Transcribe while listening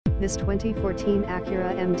This 2014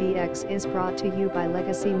 Acura MDX is brought to you by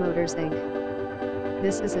Legacy Motors Inc.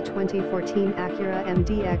 This is a 2014 Acura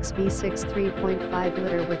MDX V6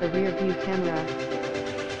 3.5-liter with a rear-view camera.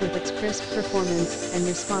 With its crisp performance and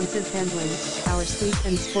responsive handling, our sleek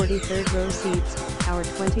and sporty third-row seats, our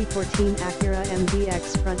 2014 Acura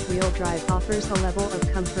MDX front-wheel drive offers a level of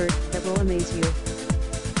comfort that will amaze you.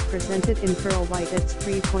 Presented in pearl white, its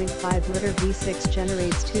 3.5-liter V6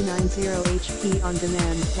 generates 290 HP on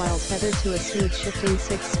demand while tethered to a smooth shifting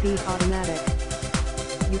 6-speed automatic.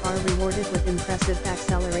 You are rewarded with impressive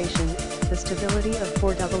acceleration, the stability of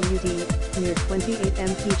 4WD, near 28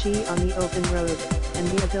 mpg on the open road, and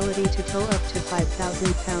the ability to tow up to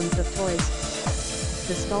 5,000 pounds of toys.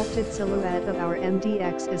 The sculpted silhouette of our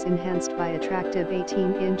MDX is enhanced by attractive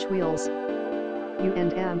 18-inch wheels.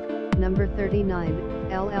 Number 39,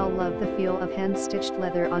 LL love the feel of hand-stitched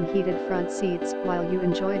leather on heated front seats while you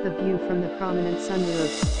enjoy the view from the prominent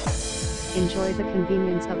sunroof. Enjoy the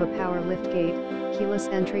convenience of a power liftgate, keyless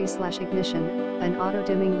entry/ignition, an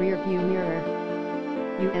auto-dimming rear-view mirror.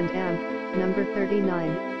 Number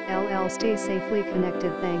 39, LL stay safely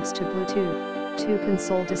connected thanks to Bluetooth, 2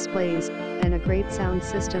 console displays, and a great sound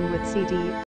system with CD,